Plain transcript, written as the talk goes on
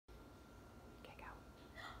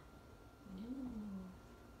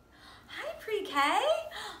Kay.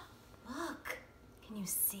 Look, can you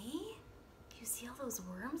see? Do you see all those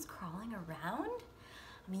worms crawling around?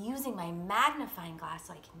 I'm using my magnifying glass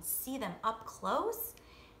so I can see them up close.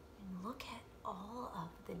 And look at all of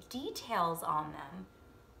the details on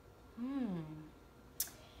them.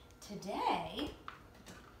 Today,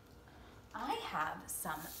 I have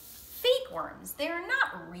some fake worms. They're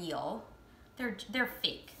not real, they're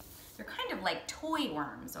fake. They're kind of like toy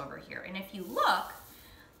worms over here. And if you look,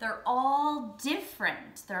 they're all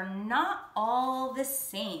different. They're not all the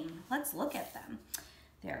same. Let's look at them.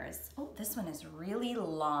 This one is really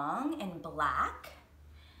long and black.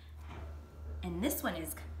 And this one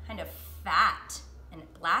is kind of fat and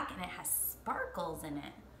black and it has sparkles in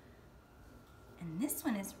it. And this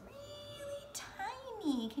one is really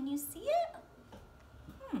tiny. Can you see it?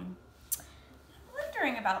 I'm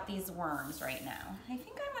wondering about these worms right now. I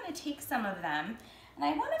think I want to take some of them and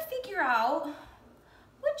I want to figure out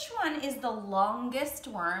which one is the longest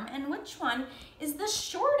worm and which one is the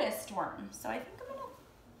shortest worm. So I think I'm going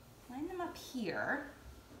to line them up here.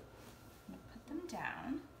 I'm going to put them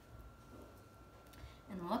down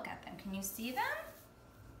and look at them. Can you see them?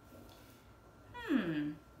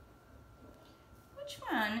 Which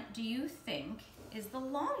one do you think is the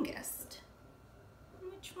longest?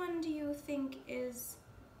 Which one do you think is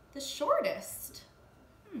the shortest?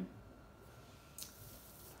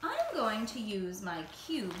 I'm going to use my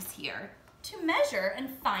cubes here to measure and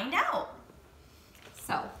find out.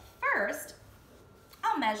 So first,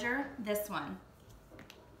 I'll measure this one.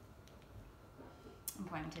 I'm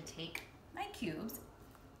going to take my cubes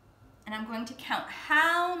and I'm going to count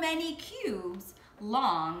how many cubes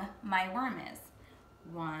long my worm is.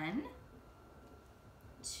 1,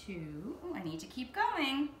 2, I need to keep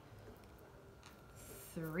going.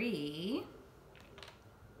 3,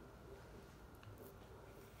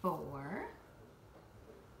 4,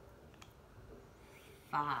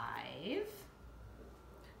 5.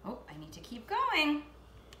 I need to keep going.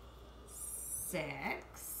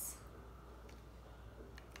 6,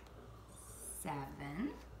 7,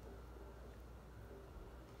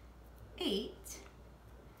 8,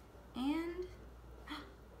 and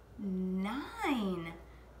 9.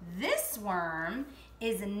 This worm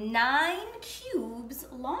is 9 cubes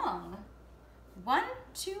long. 1,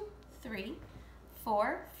 2, 3,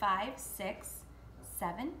 4, 5, 6,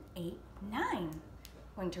 7, 8, 9. I'm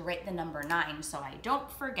going to write the number 9 so I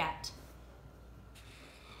don't forget.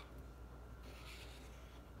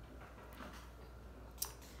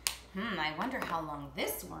 I wonder how long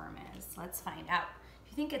this worm is. Let's find out. Do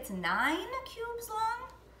you think it's 9 cubes long?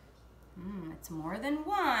 It's more than 1.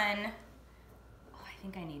 I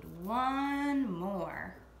think I need 1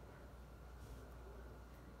 more.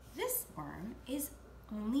 This worm is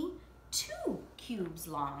only 2 cubes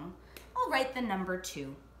long. I'll write the number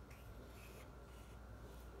 2.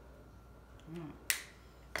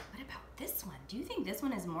 What about this one? Do you think this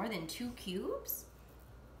one is more than 2 cubes?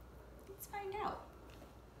 Let's find out.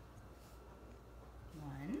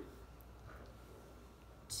 1,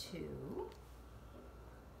 2.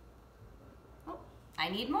 I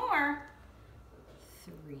need more.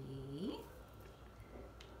 3,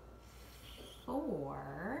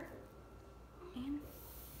 4, and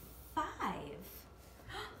 5.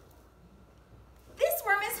 This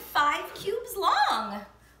worm is 5 cubes long. What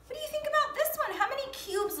do you think about this one? How many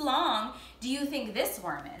cubes long do you think this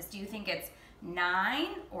worm is? Do you think it's 9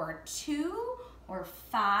 or 2 or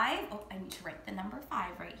 5? I need to write the number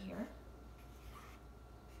 5 right here.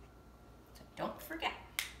 So don't forget.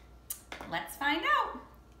 Let's find out.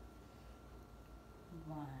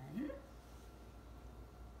 1,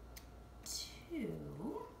 2,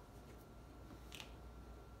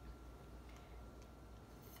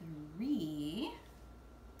 3,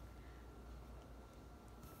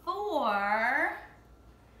 4,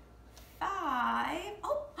 5.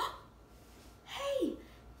 Hey,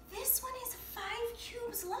 this one is 5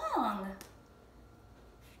 cubes long.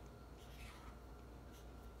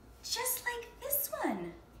 Just like this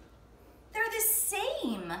one. They're the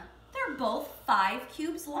same. They're both 5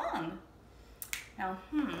 cubes long. Now,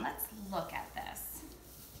 let's look at this.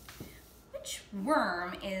 Which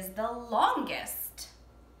worm is the longest?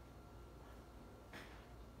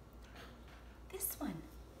 This one.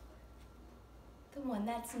 The one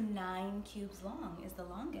that's 9 cubes long is the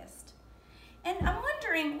longest. And I'm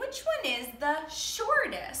wondering, which one is the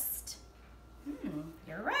shortest?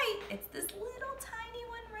 You're right. It's this little tiny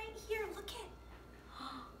one right here. Look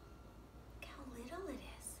how little it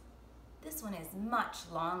is. This one is much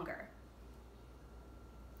longer.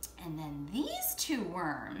 And then these 2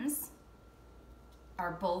 worms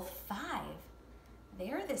are both 5.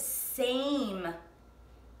 They're the same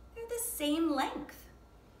They're the same length.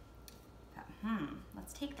 But,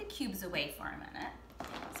 let's take the cubes away for a minute.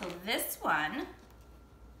 So this one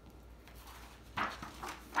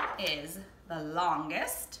is the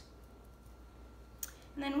longest.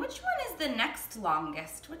 And then which one is the next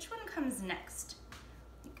longest? Which one comes next?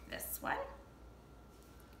 I think this one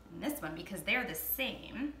and this one, because they're the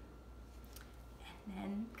same. And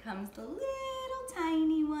then comes the little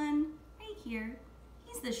tiny one right here.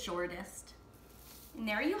 He's the shortest. And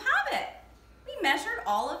there you have it. We measured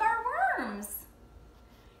all of our worms.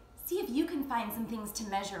 See if you can find some things to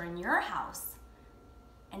measure in your house.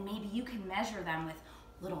 And maybe you can measure them with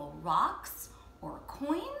little rocks or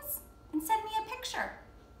coins and send me a picture.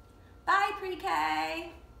 Bye,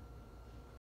 Pre-K.